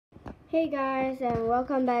Hey guys, and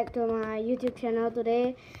welcome back to my YouTube channel.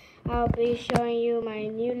 Today I'll be showing you my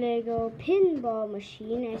new Lego pinball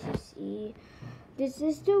machine. As you see, this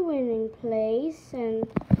is the winning place and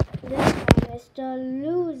this one is the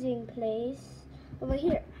losing place over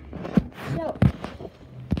here. So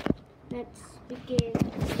let's begin.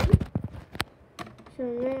 So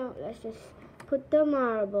now let's just put the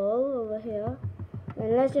marble over here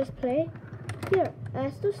and let's just play. Here,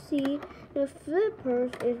 as you see, the flippers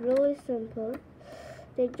is really simple.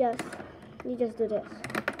 You just do this,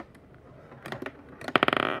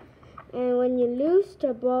 and when you lose,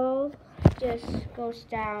 the ball just goes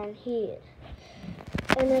down here.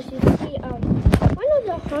 And as you see, one of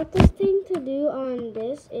the hardest thing to do on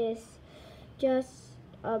this is just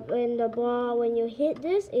when you hit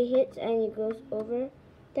this, it hits and it goes over.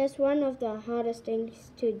 That's one of the hardest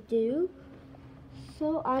things to do.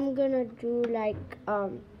 So I'm gonna do like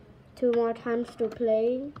 2 more times to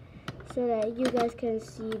play so that you guys can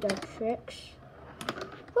see the tricks.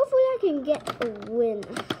 Hopefully I can get a win.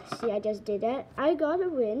 See, I just did that. I got a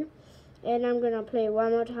win, and I'm gonna play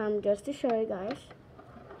one more time just to show you guys.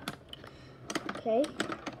 Okay.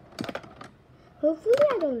 Hopefully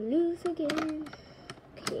I don't lose again.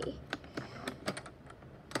 Okay.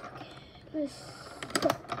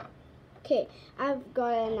 Okay, I've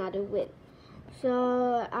got another win.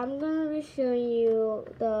 So I'm gonna be showing you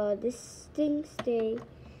this thing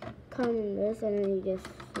come in this, and then you just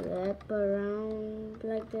flip around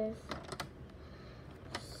like this.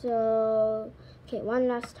 So okay, one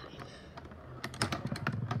last time,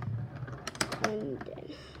 and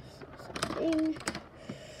then something.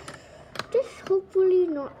 Just hopefully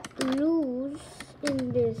not lose in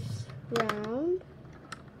this round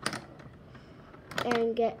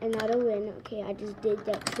and get another win. Okay, I just did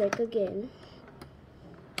that trick again.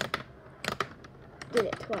 Did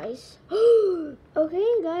it twice.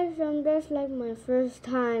 Okay guys, that's like my first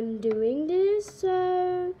time doing this,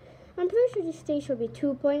 so I'm pretty sure this stage should be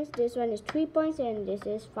 2 points. This one is 3 points, and this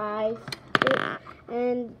is 5,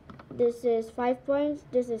 and this is 5 points,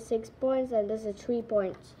 this is 6 points, and this is 3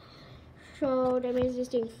 points. So that means this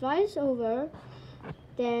thing flies over,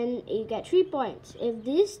 then you get 3 points. If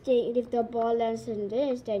the ball lands in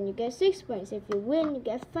this, then you get 6 points. If you win, you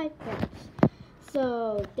get 5 points.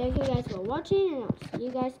 So thank you guys for watching, and I'll see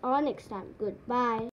you guys all next time. Goodbye.